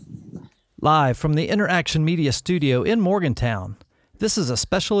Live from the Interaction Media Studio in Morgantown, this is a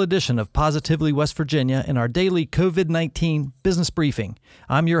special edition of Positively West Virginia in our daily COVID-19 business briefing.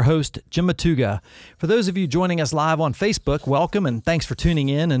 I'm your host, Jim Matuga. For those of you joining us live on Facebook, welcome and thanks for tuning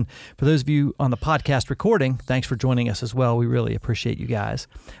in. And for those of you on the podcast recording, thanks for joining us as well. We really appreciate you guys.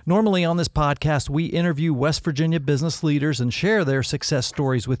 Normally on this podcast, we interview West Virginia business leaders and share their success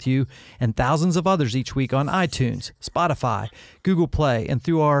stories with you and thousands of others each week on iTunes, Spotify, Google Play, and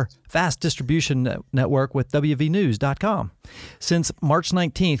through our vast distribution network with wvnews.com. Since March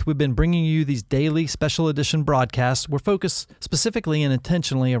 19th, we've been bringing you these daily special edition broadcasts. We're focused specifically and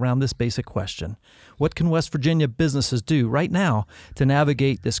intentionally around this basic question. What can West Virginia businesses do right now to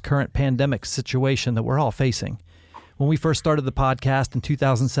navigate this current pandemic situation that we're all facing? When we first started the podcast in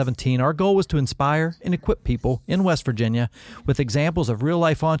 2017, our goal was to inspire and equip people in West Virginia with examples of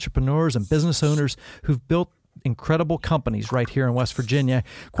real-life entrepreneurs and business owners who've built incredible companies right here in West Virginia.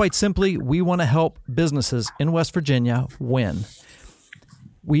 Quite simply, we want to help businesses in West Virginia win.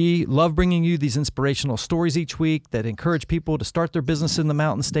 We love bringing you these inspirational stories each week that encourage people to start their business in the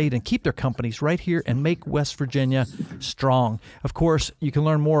Mountain State and keep their companies right here and make West Virginia strong. Of course, you can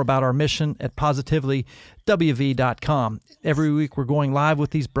learn more about our mission at positively.wv.com. Every week we're going live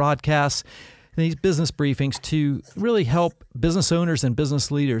with these broadcasts and these business briefings to really help business owners and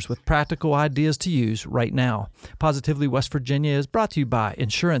business leaders with practical ideas to use right now. Positively West Virginia is brought to you by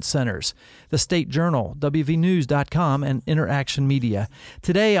Insurance Centers, the State Journal, wvnews.com, and Interaction Media.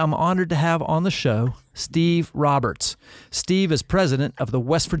 Today, I'm honored to have on the show Steve Roberts. Steve is president of the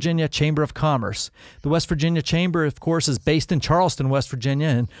West Virginia Chamber of Commerce. The West Virginia Chamber, of course, is based in Charleston, West Virginia,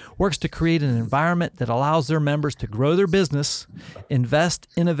 and works to create an environment that allows their members to grow their business, invest,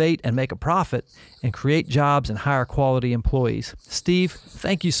 innovate, and make a profit, and create jobs and hire quality employees. Steve,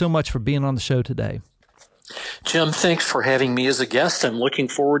 thank you so much for being on the show today. Jim, thanks for having me as a guest. I'm looking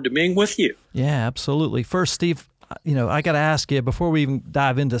forward to being with you. Yeah, absolutely. First, Steve, I got to ask you, before we even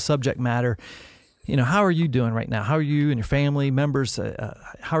dive into subject matter, how are you doing right now? How are you and your family members?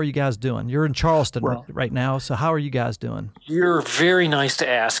 How are you guys doing? You're in Charleston right now, so how are you guys doing? You're very nice to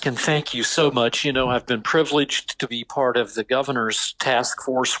ask, and thank you so much. I've been privileged to be part of the governor's task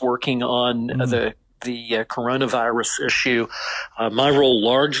force working on the coronavirus issue. My role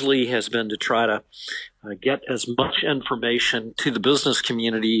largely has been to try to get as much information to the business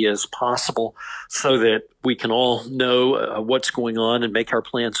community as possible so that we can all know what's going on and make our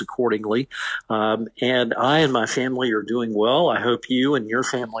plans accordingly. And I and my family are doing well. I hope you and your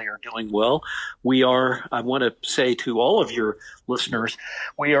family are doing well. I want to say to all of your listeners,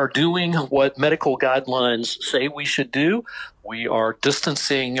 we are doing what medical guidelines say we should do. We are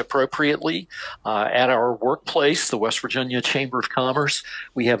distancing appropriately at our workplace, the West Virginia Chamber of Commerce.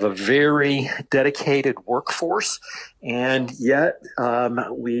 We have a very dedicated workforce, and yet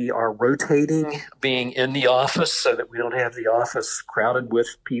we are rotating being in the office so that we don't have the office crowded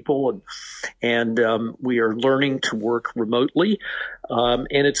with people, and we are learning to work remotely, and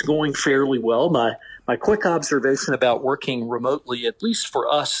it's going fairly well. My quick observation about working remotely, at least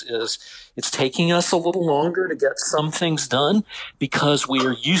for us, is it's taking us a little longer to get some things done because we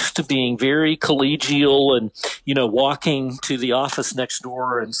are used to being very collegial and, walking to the office next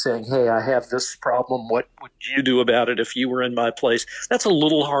door and saying, hey, I have this problem. What would you do about it if you were in my place? That's a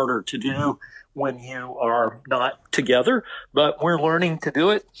little harder to do when you are not together, but we're learning to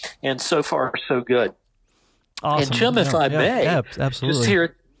do it. And so far, so good. Awesome. And Jim, if I may, absolutely.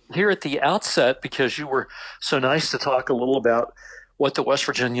 Just here at the outset, because you were so nice to talk a little about what the West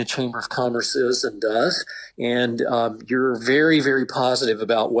Virginia Chamber of Commerce is and does, and you're very, very positive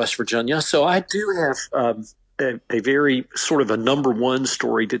about West Virginia. So I do have a very sort of a number one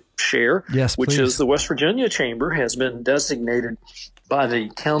story to share, which is the West Virginia Chamber has been designated by the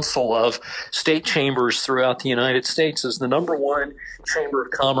Council of State Chambers throughout the United States as the number one chamber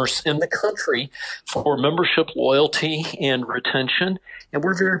of commerce in the country for membership loyalty and retention. And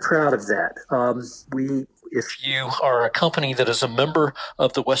we're very proud of that. If you are a company that is a member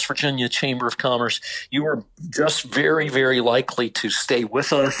of the West Virginia Chamber of Commerce, you are just very, very likely to stay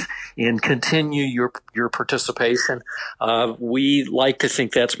with us and continue your participation. We like to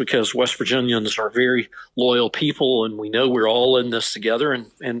think that's because West Virginians are very loyal people, and we know we're all in this together,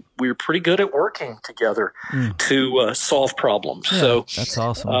 and we're pretty good at working together to solve problems. Yeah, so that's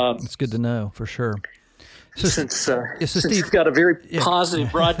awesome. It's good to know for sure. since Steve, you've got a very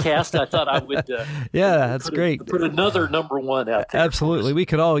positive broadcast, I thought I would that's great. Put another number one out there. Absolutely. We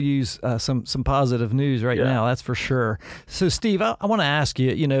could all use some positive news right now, that's for sure. So, Steve, I want to ask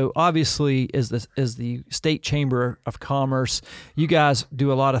you, obviously, as the State Chamber of Commerce, you guys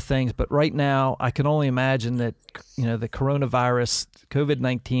do a lot of things, but right now I can only imagine that, the coronavirus,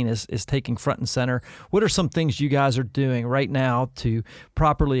 COVID-19 is taking front and center. What are some things you guys are doing right now to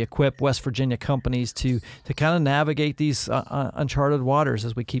properly equip West Virginia companies to kind of navigate these uncharted waters,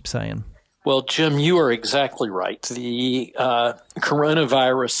 as we keep saying? Well, Jim, you are exactly right. The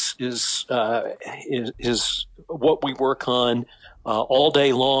coronavirus is what we work on all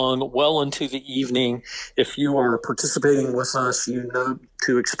day long, well into the evening. If you are participating with us, you know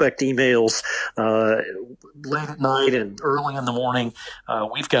to expect emails late at night and early in the morning.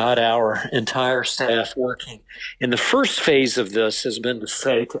 We've got our entire staff working. And the first phase of this has been to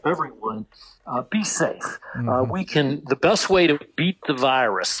say to everyone, be safe. The best way to beat the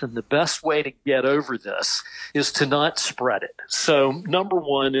virus and the best way to get over this is to not spread it. So number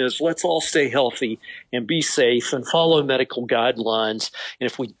one is let's all stay healthy and be safe and follow medical guidelines. And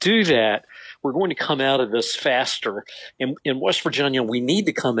if we do that, we're going to come out of this faster. In West Virginia, we need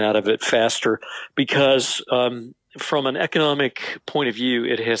to come out of it faster because from an economic point of view,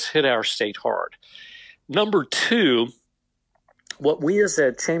 it has hit our state hard. Number two, what we as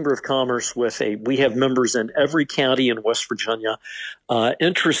a Chamber of Commerce we have members in every county in West Virginia.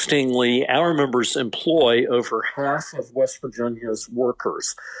 Interestingly, our members employ over half of West Virginia's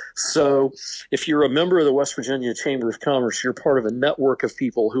workers. So if you're a member of the West Virginia Chamber of Commerce, you're part of a network of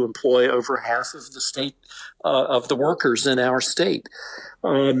people who employ over half of the state of the workers in our state.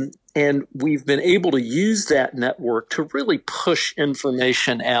 And we've been able to use that network to really push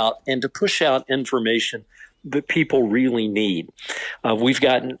information out and to push out information that people really need. We've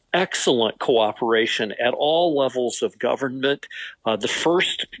gotten excellent cooperation at all levels of government.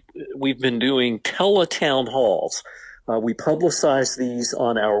 We've been doing teletown halls. We publicize these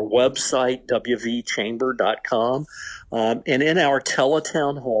on our website, wvchamber.com. And in our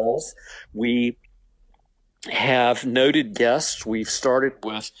teletown halls, we have noted guests. We've started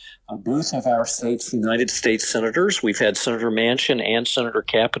with both of our state's United States senators. We've had Senator Manchin and Senator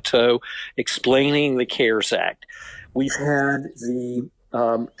Capito explaining the CARES Act. We've had the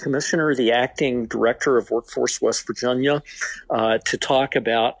commissioner, the acting director of Workforce West Virginia, to talk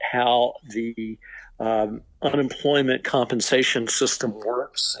about how the unemployment compensation system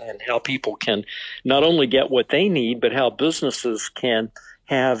works and how people can not only get what they need, but how businesses can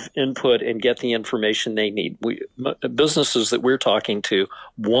have input and get the information they need. Businesses that we're talking to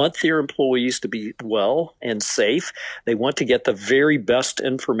want their employees to be well and safe. They want to get the very best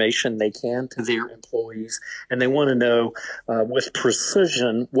information they can to their employees, and they want to know with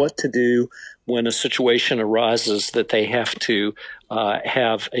precision what to do when a situation arises that they have to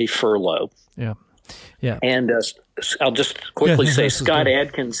have a furlough. Yeah. And I'll just quickly say Scott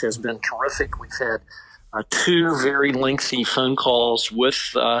Adkins has been terrific. We've had two very lengthy phone calls with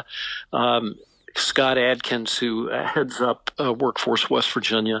Scott Adkins, who heads up Workforce West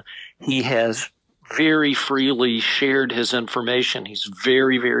Virginia. He has very freely shared his information. He's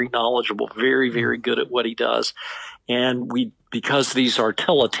very, very knowledgeable, very, very good at what he does. And because these are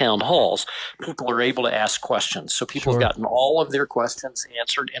teletown halls, people are able to ask questions. So people have gotten all of their questions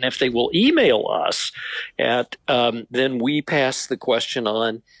answered. And if they will email us then we pass the question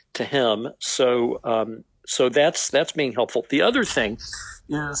on to him. So that's being helpful. The other thing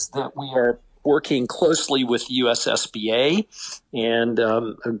is that we are working closely with USSBA, and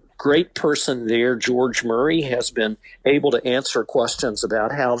a great person there, George Murray, has been able to answer questions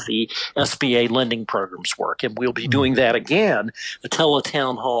about how the SBA lending programs work. And we'll be doing that again, the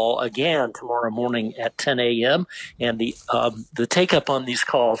teletown hall again tomorrow morning at 10 a.m. And the take-up on these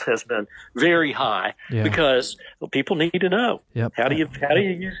calls has been very high because people need to know how do you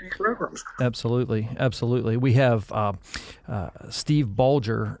use these programs. Absolutely. We have Steve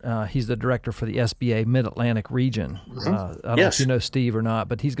Bulger. He's the director for the SBA Mid-Atlantic region. I don't know if you know Steve or not,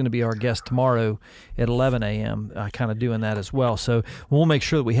 but he's going to be our guest tomorrow at 11 a.m. Kind of doing that as well. So we'll make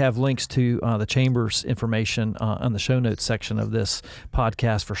sure that we have links to the Chamber's information on the show notes section of this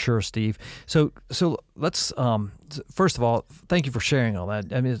podcast for sure, Steve. So let's first of all, thank you for sharing all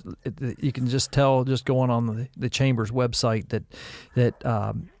that. I mean, you can just tell just going on the Chamber's website that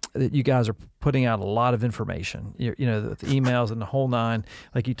you guys are putting out a lot of information, the emails and the whole nine,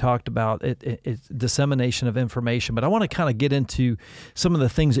 like you talked about, it's dissemination of information. But I want to kind of get into some of the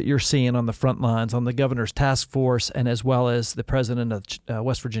things that you're seeing on the front lines, on the governor's task force, and as well as the president of the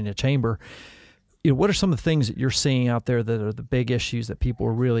West Virginia Chamber. What are some of the things that you're seeing out there that are the big issues that people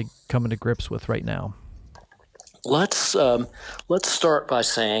are really coming to grips with right now? let's start by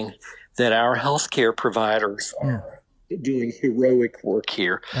saying that our healthcare providers are doing heroic work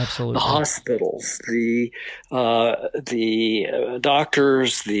here. Absolutely. The hospitals, the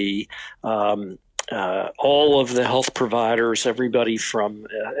doctors, all of the health providers, everybody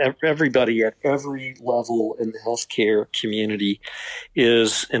at every level in the healthcare community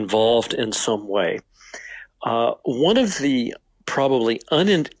is involved in some way. One of the probably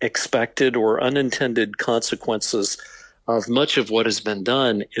unexpected or unintended consequences of much of what has been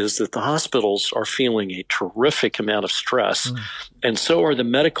done is that the hospitals are feeling a terrific amount of stress, and so are the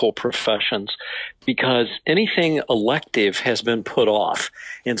medical professions, because anything elective has been put off.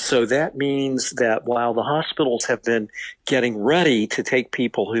 And so that means that while the hospitals have been getting ready to take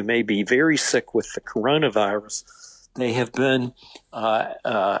people who may be very sick with the coronavirus, they have been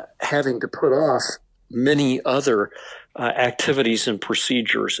having to put off many other activities and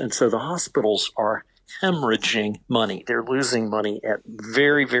procedures. And so the hospitals are hemorrhaging money. They're losing money at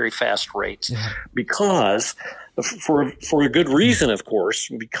very, very fast rates because, for a good reason, of course,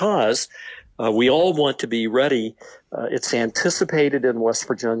 because we all want to be ready. It's anticipated in West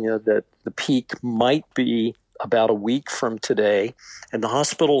Virginia that the peak might be about a week from today, and the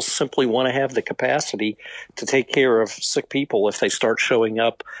hospitals simply want to have the capacity to take care of sick people if they start showing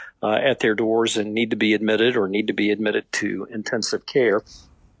up at their doors and need to be admitted or need to be admitted to intensive care.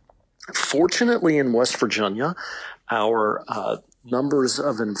 Fortunately, in West Virginia, our numbers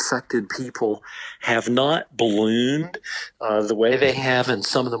of infected people have not ballooned the way they have in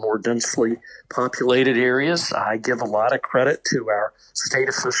some of the more densely populated areas. I give a lot of credit to our state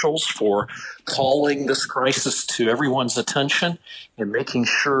officials for calling this crisis to everyone's attention and making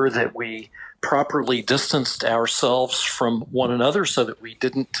sure that we properly distanced ourselves from one another so that we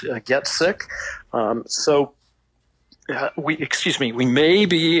didn't get sick. We may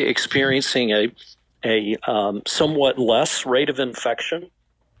be experiencing a somewhat less rate of infection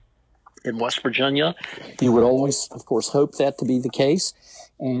in West Virginia. You would always, of course, hope that to be the case.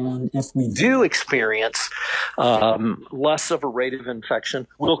 And if we do experience less of a rate of infection,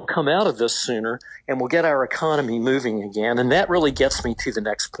 we'll come out of this sooner and we'll get our economy moving again. And that really gets me to the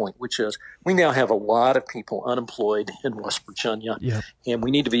next point, which is we now have a lot of people unemployed in West Virginia, and we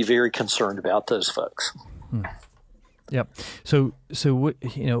need to be very concerned about those folks. Yep. So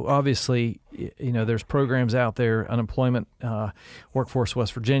obviously, there's programs out there, unemployment, Workforce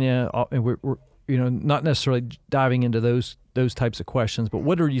West Virginia, and we're not necessarily diving into those types of questions, but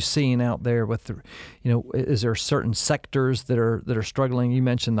what are you seeing out there with is there certain sectors that are struggling? You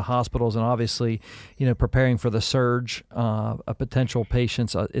mentioned the hospitals, and obviously, preparing for the surge of potential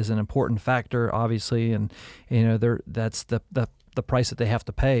patients is an important factor, obviously, and that's the price that they have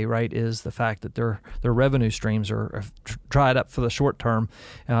to pay, right, is the fact that their revenue streams are dried up for the short term.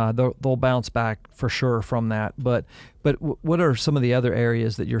 They'll bounce back for sure from that. But what are some of the other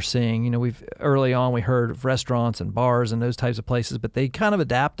areas that you're seeing? Early on we heard of restaurants and bars and those types of places, but they kind of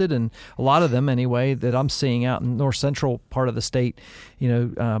adapted, and a lot of them anyway that I'm seeing out in north central part of the state,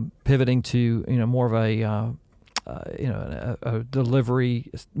 pivoting to more of a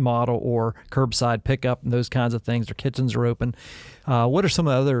delivery model or curbside pickup and those kinds of things. Their kitchens are open. What are some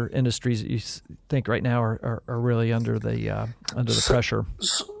of the other industries that you think right now are really under the pressure?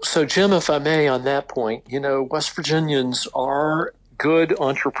 So, Jim, if I may, on that point, West Virginians are good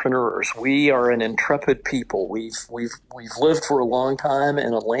entrepreneurs. We are an intrepid people. We've lived for a long time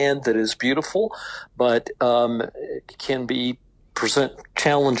in a land that is beautiful, but can present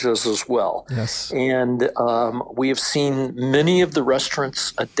challenges as well. Yes. And we have seen many of the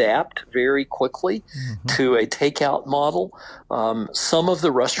restaurants adapt very quickly to a takeout model. Some of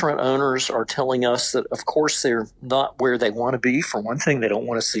the restaurant owners are telling us that, of course, they're not where they want to be. For one thing, they don't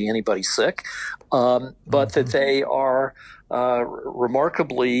want to see anybody sick, but that they are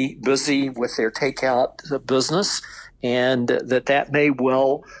remarkably busy with their takeout business, and that may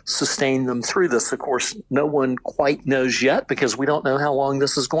well sustain them through this. Of course, no one quite knows yet because we don't know how long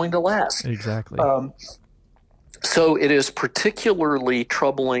this is going to last. Exactly. So it is particularly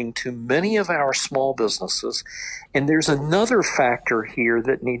troubling to many of our small businesses. And there's another factor here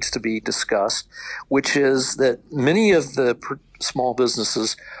that needs to be discussed, which is that many of the small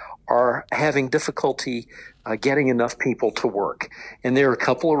businesses are having difficulty getting enough people to work. And there are a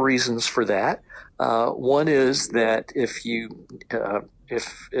couple of reasons for that. One is that if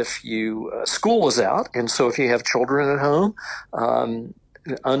school is out, and so if you have children at home,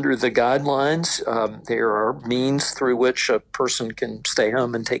 under the guidelines, there are means through which a person can stay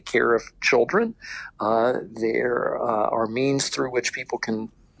home and take care of children. There are means through which people can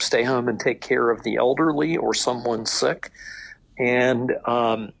stay home and take care of the elderly or someone sick. And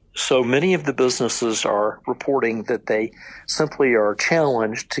So many of the businesses are reporting that they simply are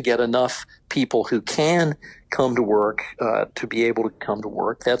challenged to get enough people who can come to work to be able to come to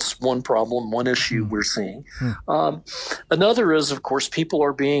work. That's one problem, one issue we're seeing. Another is, of course, people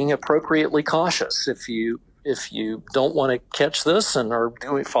are being appropriately cautious. If you don't want to catch this and are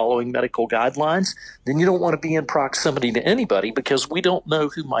following medical guidelines, then you don't want to be in proximity to anybody, because we don't know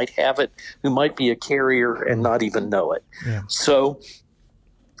who might have it, who might be a carrier and not even know it. Yeah. So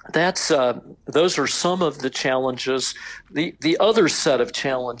that's those are some of the challenges. The other set of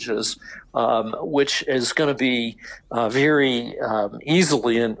challenges, which is going to be very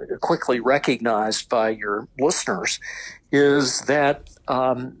easily and quickly recognized by your listeners, is that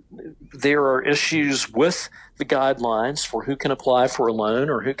there are issues with the guidelines for who can apply for a loan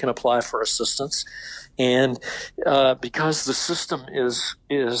or who can apply for assistance. And because the system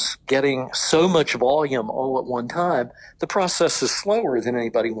is getting so much volume all at one time, the process is slower than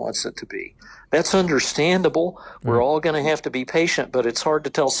anybody wants it to be. That's understandable. We're all going to have to be patient, but it's hard to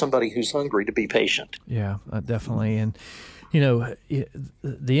tell somebody who's hungry to be patient. Yeah, definitely. And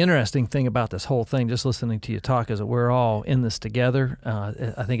the interesting thing about this whole thing, just listening to you talk, is that we're all in this together.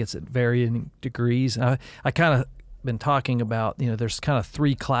 I think it's at varying degrees. I kind of been talking about, there's kind of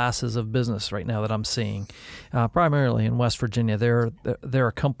three classes of business right now that I'm seeing, primarily in West Virginia. There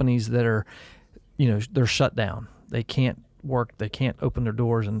are companies that are, they're shut down. They can't work. They can't open their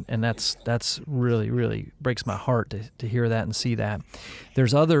doors, and that's really, really breaks my heart to hear that and see that.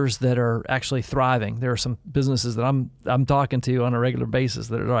 There's others that are actually thriving. There are some businesses that I'm talking to on a regular basis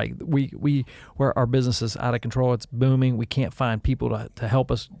that are like, where our business is out of control. It's booming. We can't find people to help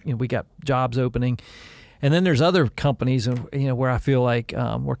us. We got jobs opening. And then there's other companies, where I feel like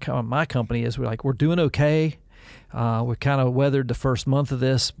my company is. We're doing okay. We kind of weathered the first month of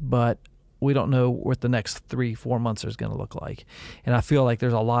this, but we don't know what the next 3-4 months is going to look like. And I feel like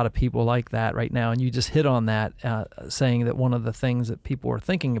there's a lot of people like that right now. And you just hit on that, saying that one of the things that people are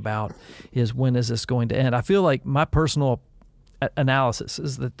thinking about is, when is this going to end? I feel like my personal analysis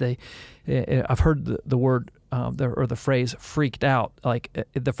is that I've heard the word or the phrase "freaked out." Like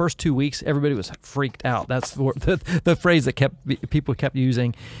the first 2 weeks, everybody was freaked out. That's the phrase that people kept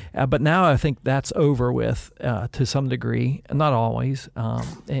using. But now I think that's over with to some degree. Not always,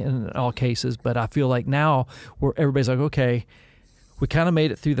 in all cases, but I feel like now everybody's like, okay, we kind of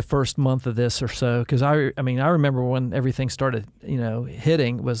made it through the first month of this or so. Because I remember when everything started,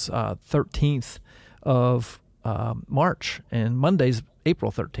 hitting was 13th of March, and Monday's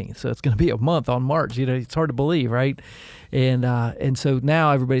April 13th, so it's going to be a month on March. It's hard to believe, right? And so now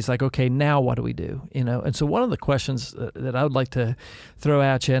everybody's like, okay, now what do we do? And so one of the questions that I would like to throw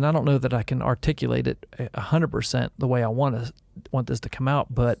at you, and I don't know that I can articulate it 100% the way I want this to come out,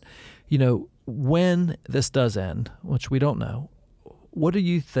 but when this does end, which we don't know, what do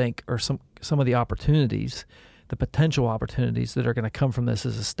you think are some of the opportunities, the potential opportunities that are going to come from this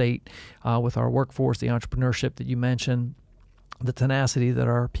as a state, with our workforce, the entrepreneurship that you mentioned, the tenacity that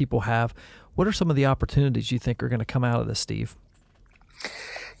our people have? What are some of the opportunities you think are going to come out of this, Steve?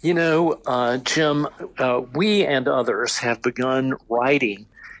 Jim, we and others have begun writing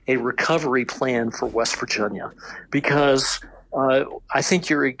a recovery plan for West Virginia, because I think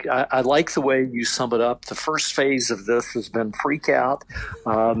I like the way you sum it up. The first phase of this has been freak out.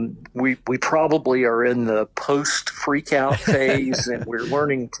 We probably are in the post freak out phase, and we're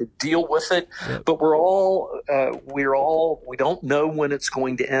learning to deal with it. Yep. But we don't know when it's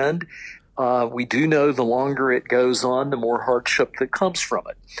going to end. We do know the longer it goes on, the more hardship that comes from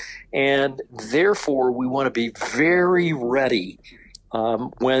it. And therefore, we want to be very ready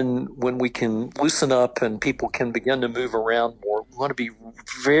when we can loosen up and people can begin to move around more. We want to be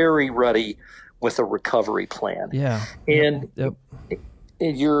very ready with a recovery plan. Yeah. And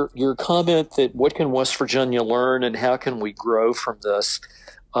your comment that what can West Virginia learn and how can we grow from this,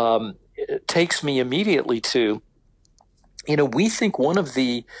 it takes me immediately to, we think one of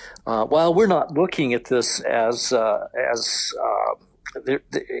the, while we're not looking at this as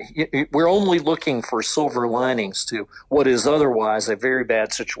we're only looking for silver linings to what is otherwise a very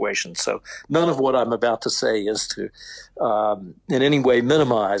bad situation. So none of what I'm about to say is to in any way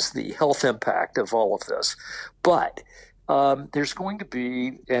minimize the health impact of all of this. But there's going to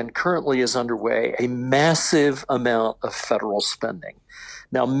be, and currently is underway, a massive amount of federal spending.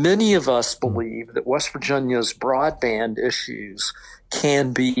 Now, many of us believe that West Virginia's broadband issues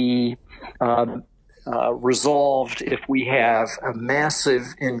can be resolved if we have a massive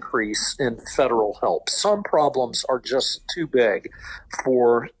increase in federal help. Some problems are just too big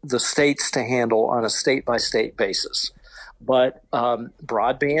for the states to handle on a state-by-state basis. But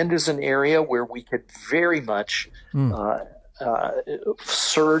broadband is an area where we could very much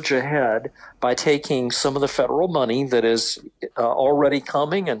surge ahead by taking some of the federal money that is already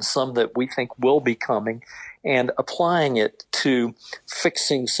coming and some that we think will be coming and applying it to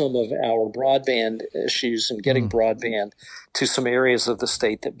fixing some of our broadband issues and getting broadband to some areas of the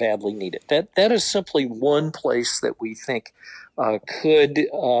state that badly need it. That is simply one place that we think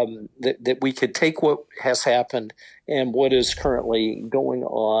that we could take what has happened and what is currently going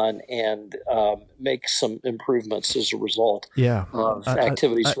on and make some improvements as a result of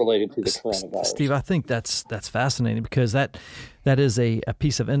activities related to the coronavirus. Steve, I think that's fascinating because that is a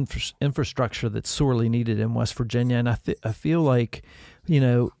piece of infrastructure that's sorely needed in West Virginia, and I feel like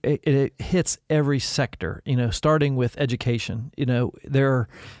it hits every sector, starting with education.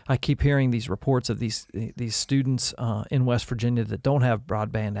 I keep hearing these reports of these students in West Virginia that don't have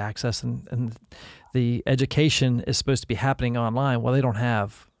broadband access, and the education is supposed to be happening online. Well, they don't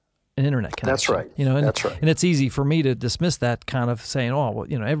have an internet connection. That's right. That's right. And it's easy for me to dismiss that, kind of saying, "Oh, well,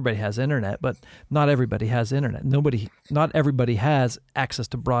 everybody has internet," but not everybody has internet. Not everybody has access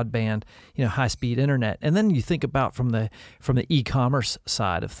to broadband, high-speed internet. And then you think about from the e-commerce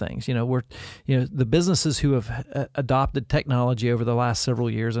side of things, where the businesses who have adopted technology over the last several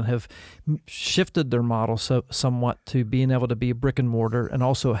years and have shifted their model somewhat to being able to be a brick and mortar and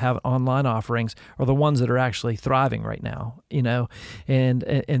also have online offerings are the ones that are actually thriving right now.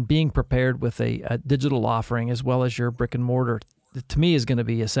 And being prepared with a digital offering as well as your brick and mortar, to me, is going to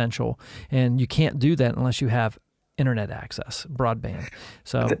be essential. And you can't do that unless you have internet access, broadband.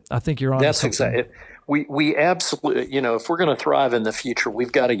 So I think you're on. That's exactly. We absolutely, if we're going to thrive in the future,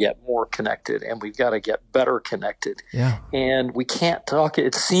 we've got to get more connected and we've got to get better connected. Yeah. And we can't talk.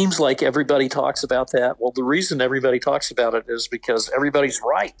 It seems like everybody talks about that. Well, the reason everybody talks about it is because everybody's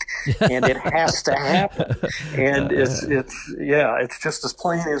right and it has to happen. And it's just as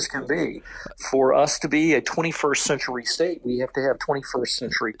plain as can be. For us to be a 21st century state, we have to have 21st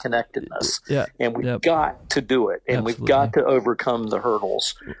century connectedness. Yeah. And we've got to do it. And Absolutely. We've got to overcome the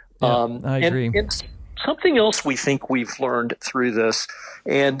hurdles. I agree. And something else we think we've learned through this,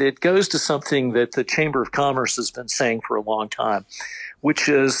 and it goes to something that the Chamber of Commerce has been saying for a long time, which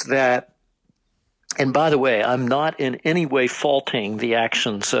is that, and by the way, I'm not in any way faulting the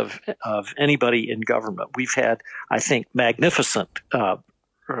actions of anybody in government. We've had, I think, magnificent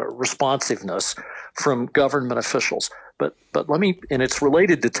responsiveness from government officials. But let me, and it's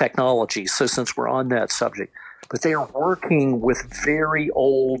related to technology, so since we're on that subject, but they are working with very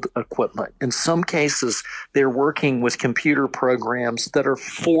old equipment. In some cases, they're working with computer programs that are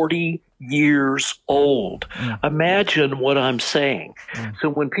 40 years old. Imagine what I'm saying. So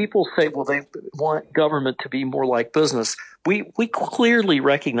when people say, well, they want government to be more like business, we clearly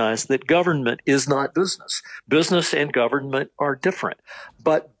recognize that government is not business. Business and government are different.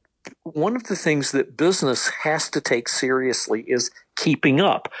 But one of the things that business has to take seriously is keeping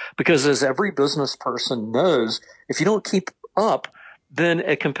up, because as every business person knows, if you don't keep up, then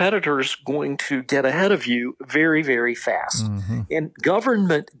a competitor is going to get ahead of you very, very fast. And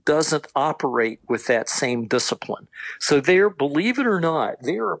government doesn't operate with that same discipline. So believe it or not,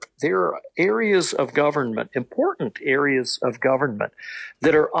 there are areas of government, important areas of government,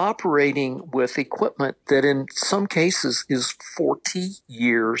 that are operating with equipment that in some cases is 40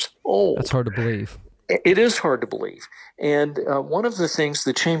 years old. That's hard to believe. It is hard to believe. And one of the things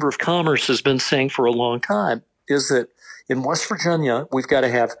the Chamber of Commerce has been saying for a long time is that in West Virginia, we've got to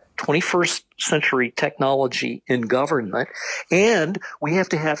have 21st century technology in government, and we have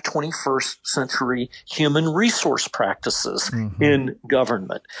to have 21st century human resource practices in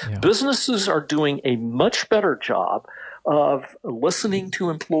government. Yeah. Businesses are doing a much better job of listening to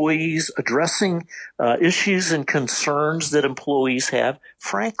employees, addressing issues and concerns that employees have,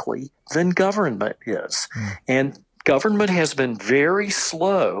 frankly, than government is. And government has been very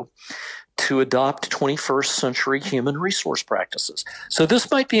slow to adopt 21st century human resource practices. So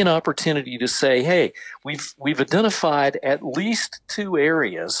this might be an opportunity to say, hey, we've identified at least two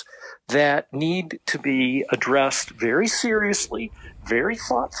areas that need to be addressed very seriously, very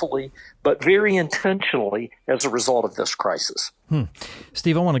thoughtfully, but very intentionally as a result of this crisis.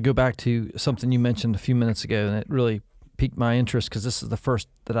 Steve, I want to go back to something you mentioned a few minutes ago, and it really piqued my interest because this is the first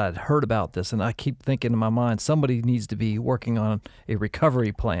that I'd heard about this, and I keep thinking in my mind somebody needs to be working on a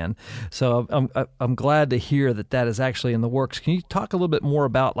recovery plan. So I'm glad to hear that is actually in the works. Can you talk a little bit more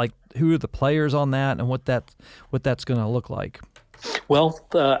about who are the players on that and what that's going to look like? Well,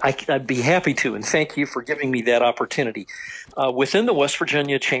 I'd be happy to, and thank you for giving me that opportunity. Within the West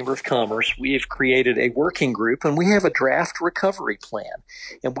Virginia Chamber of Commerce, we have created a working group, and we have a draft recovery plan.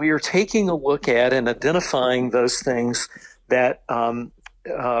 And we are taking a look at and identifying those things that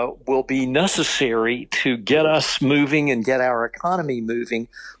will be necessary to get us moving and get our economy moving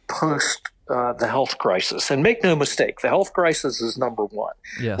post the health crisis. And make no mistake, the health crisis is number one.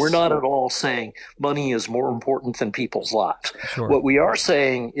 Yes. We're not at all saying money is more important than people's lives. Sure. What we are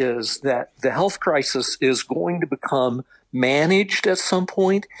saying is that the health crisis is going to become managed at some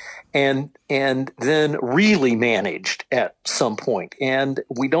point and then really managed at some point. And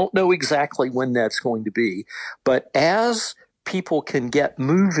we don't know exactly when that's going to be. But as people can get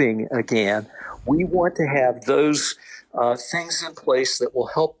moving again, we want to have those things in place that will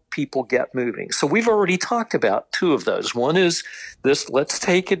help people get moving. So we've already talked about two of those. One is this: let's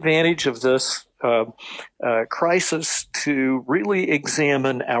take advantage of this crisis to really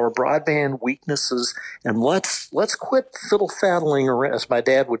examine our broadband weaknesses, and let's quit fiddle-faddling around. As my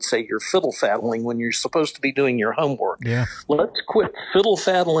dad would say, you're fiddle-faddling when you're supposed to be doing your homework. Yeah. Let's quit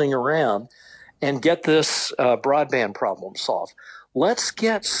fiddle-faddling around and get this broadband problem solved. Let's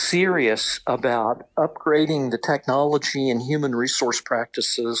get serious about upgrading the technology and human resource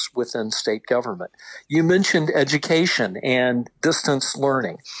practices within state government. You mentioned education and distance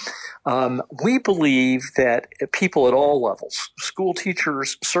learning. We believe that people at all levels, school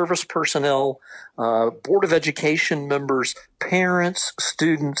teachers, service personnel, Board of Education members, parents,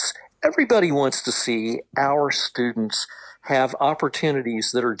 students, everybody wants to see our students have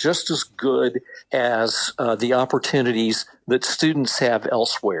opportunities that are just as good as the opportunities that students have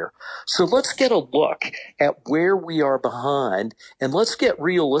elsewhere. So let's get a look at where we are behind, and let's get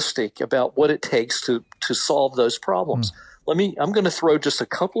realistic about what it takes to solve those problems. I'm going to throw just a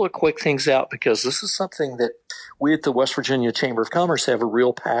couple of quick things out because this is something that we at the West Virginia Chamber of Commerce have a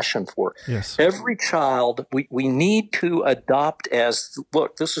real passion for. Yes. Every child, we need to adopt as,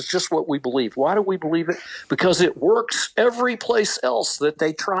 look, this is just what we believe. Why do we believe it? Because it works every place else that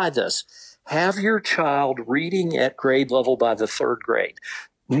they try this. Have your child reading at grade level by the third grade.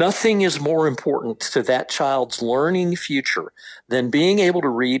 Nothing is more important to that child's learning future than being able to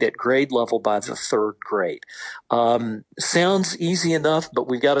read at grade level by the third grade. Sounds easy enough, but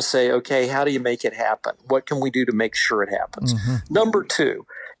we've got to say, okay, how do you make it happen? What can we do to make sure it happens? Mm-hmm. Number two,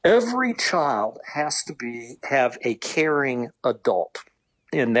 every child has to have a caring adult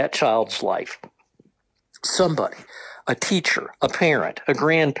in that child's life. Somebody. A teacher, a parent, a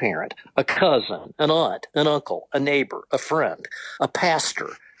grandparent, a cousin, an aunt, an uncle, a neighbor, a friend, a pastor.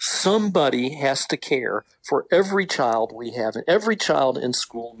 Somebody has to care for every child we have. And every child in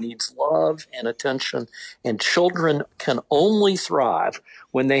school needs love and attention, and children can only thrive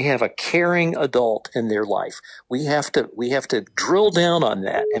when they have a caring adult in their life. We have to drill down on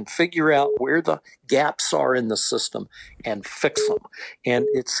that and figure out where the gaps are in the system and fix them. And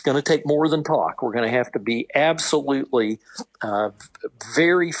it's going to take more than talk. We're going to have to be absolutely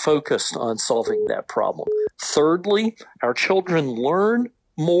very focused on solving that problem. Thirdly, our children learn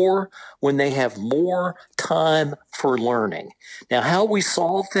more when they have more time for learning. Now, how we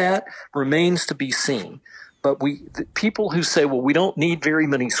solve that remains to be seen. But the people who say, well, we don't need very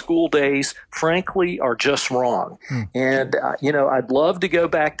many school days, frankly, are just wrong. And, I'd love to go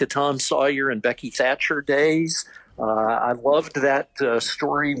back to Tom Sawyer and Becky Thatcher days. I loved that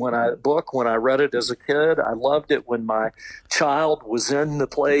story when I read it as a kid. I loved it when my child was in the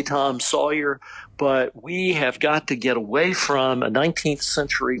play Tom Sawyer. But we have got to get away from a 19th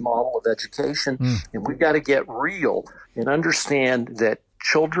century model of education, and we've got to get real and understand that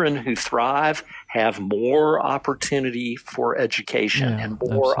children who thrive have more opportunity for education and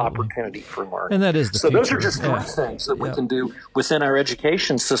more opportunity for learning. And that is the future. Those are just three things that we can do within our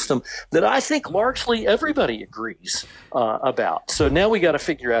education system that I think largely everybody agrees about. So now we got to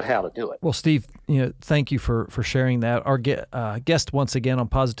figure out how to do it. Well, Steve, thank you for sharing that. Our guest once again on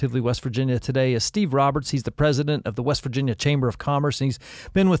Positively West Virginia today is Steve Roberts. He's the president of the West Virginia Chamber of Commerce, and he's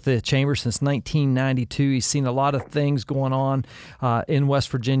been with the Chamber since 1992. He's seen a lot of things going on in West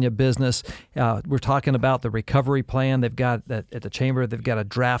Virginia business. We're talking about the recovery plan. They've got at the Chamber, they've got a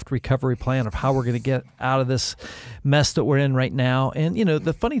draft recovery plan of how we're going to get out of this mess that we're in right now. And,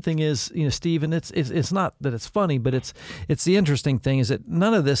 the funny thing is, Steve, and it's not that it's funny, but it's the interesting thing is that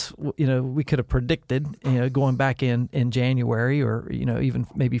none of this, we could have predicted, going back in January or, even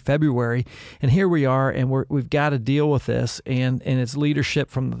maybe February. And here we are, and we've got to deal with this. And it's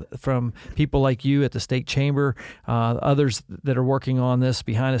leadership from people like you at the state chamber, others that are working on this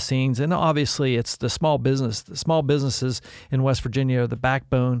behind the scenes. And obviously, really it's the small businesses in West Virginia are the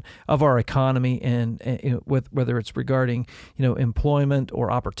backbone of our economy, and with whether it's regarding employment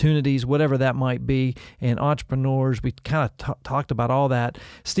or opportunities, whatever that might be, and entrepreneurs. We kind of talked about all that.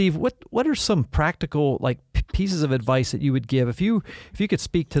 Steve, what are some practical pieces of advice that you would give if you could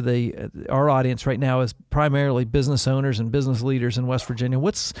speak to our audience right now as primarily business owners and business leaders in West Virginia?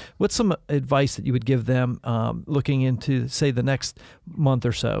 What's some advice that you would give them looking into, say, the next month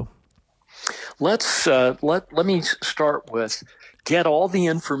or so? Let me start with get all the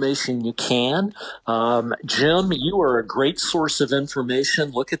information you can. Jim, you are a great source of information.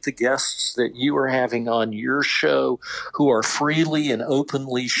 Look at the guests that you are having on your show who are freely and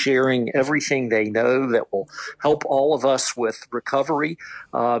openly sharing everything they know that will help all of us with recovery.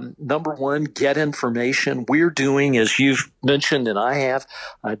 Number one, get information. We're doing, as you've mentioned, and I have,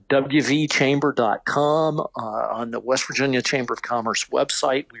 wvchamber.com on the West Virginia Chamber of Commerce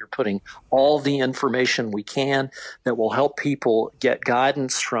website. We are putting all the information we can that will help people get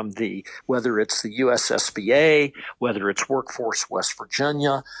guidance from whether it's the USSBA, whether it's Workforce West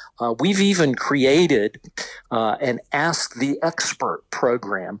Virginia. We've even created an Ask the Expert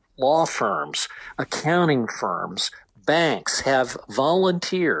program. Law firms, accounting firms, banks have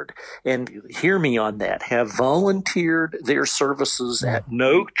volunteered, and hear me on that, have volunteered their services at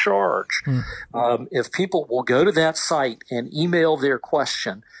no charge. If people will go to that site and email their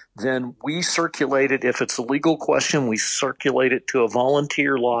question, then we circulate it. If it's a legal question, we circulate it to a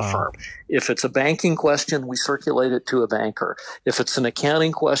volunteer law firm. If it's a banking question, we circulate it to a banker. If it's an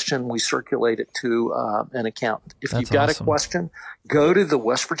accounting question, we circulate it to an accountant. If you've got a question, go to the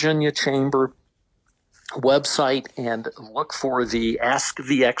West Virginia Chamber website and look for the Ask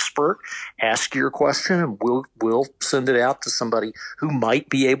the Expert. Ask your question, and we'll send it out to somebody who might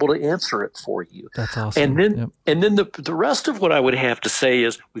be able to answer it for you. That's awesome. And then the rest of what I would have to say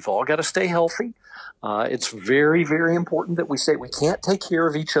is we've all got to stay healthy. It's very, very important that we say we can't take care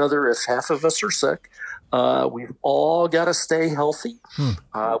of each other if half of us are sick. We've all got to stay healthy.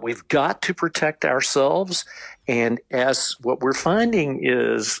 We've got to protect ourselves. And as what we're finding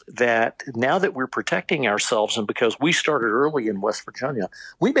is that now that we're protecting ourselves, and because we started early in West Virginia,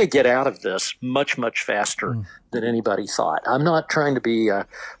 we may get out of this much, much faster than anybody thought. I'm not trying to be a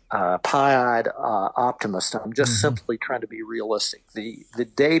pie-eyed optimist. I'm just simply trying to be realistic. The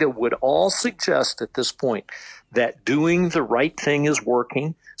data would all suggest at this point that doing the right thing is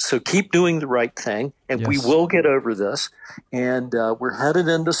working. So keep doing the right thing, and we will get over this. And we're headed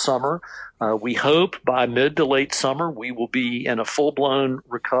into summer. We hope by mid to late summer we will be in a full-blown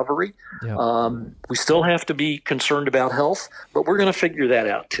recovery. We still have to be concerned about health, but we're going to figure that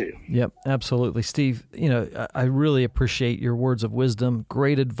out too. Yep, absolutely. Steve, I really appreciate your words of wisdom,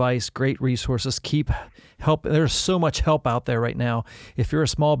 great advice, great resources. Keep help. There's so much help out there right now. If you're a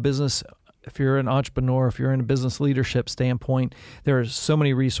small business, if you're an entrepreneur, if you're in a business leadership standpoint, there are so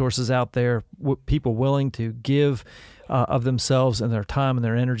many resources out there, people willing to give of themselves and their time and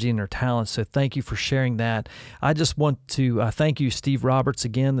their energy and their talents. So thank you for sharing that. I just want to thank you, Steve Roberts,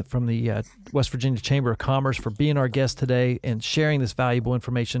 again from the West Virginia Chamber of Commerce, for being our guest today and sharing this valuable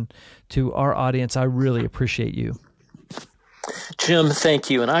information to our audience. I really appreciate you. Jim,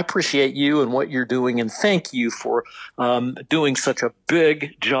 thank you. And I appreciate you and what you're doing. And thank you for doing such a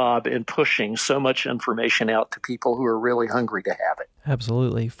big job in pushing so much information out to people who are really hungry to have it.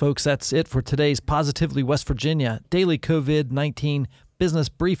 Absolutely. Folks, that's it for today's Positively West Virginia Daily COVID-19 Business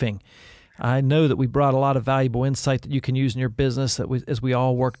Briefing. I know that we brought a lot of valuable insight that you can use in your business as we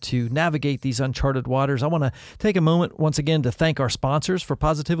all work to navigate these uncharted waters. I want to take a moment once again to thank our sponsors for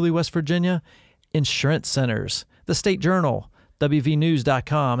Positively West Virginia: Insurance Centers, the State Journal,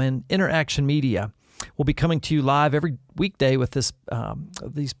 WVNews.com, and Interaction Media. We'll be coming to you live every weekday with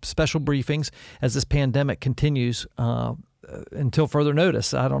these special briefings as this pandemic continues until further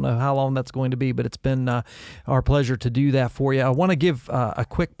notice. I don't know how long that's going to be, but it's been our pleasure to do that for you. I want to give a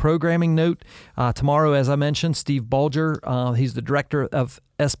quick programming note. Tomorrow, as I mentioned, Steve Bulger, he's the director of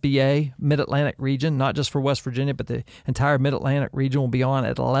SBA Mid-Atlantic region, not just for West Virginia, but the entire Mid-Atlantic region, will be on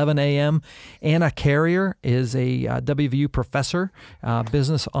at 11 a.m. Anna Carrier is a WVU professor,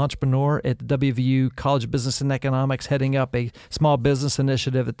 business entrepreneur at the WVU College of Business and Economics, heading up a small business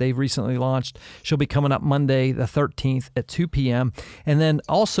initiative that they've recently launched. She'll be coming up Monday the 13th at 2 p.m. And then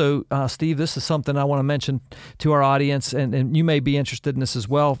also, Steve, this is something I want to mention to our audience, and you may be interested in this as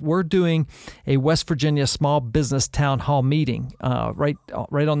well. We're doing a West Virginia Small Business Town Hall meeting right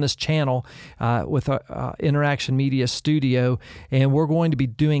right on this channel with our Interaction Media Studio, and we're going to be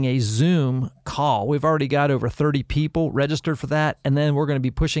doing a Zoom call. We've already got over 30 people registered for that, and then we're going to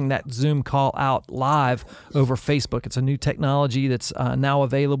be pushing that Zoom call out live over Facebook. It's a new technology that's now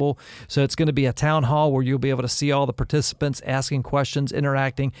available, so it's going to be a town hall where you'll be able to see all the participants asking questions,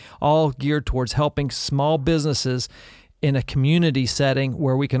 interacting, all geared towards helping small businesses in a community setting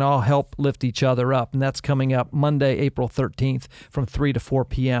where we can all help lift each other up. And that's coming up Monday, April 13th from 3 to 4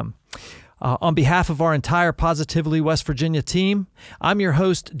 p.m. On behalf of our entire Positively West Virginia team, I'm your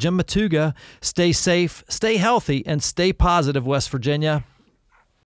host, Jim Matuga. Stay safe, stay healthy, and stay positive, West Virginia.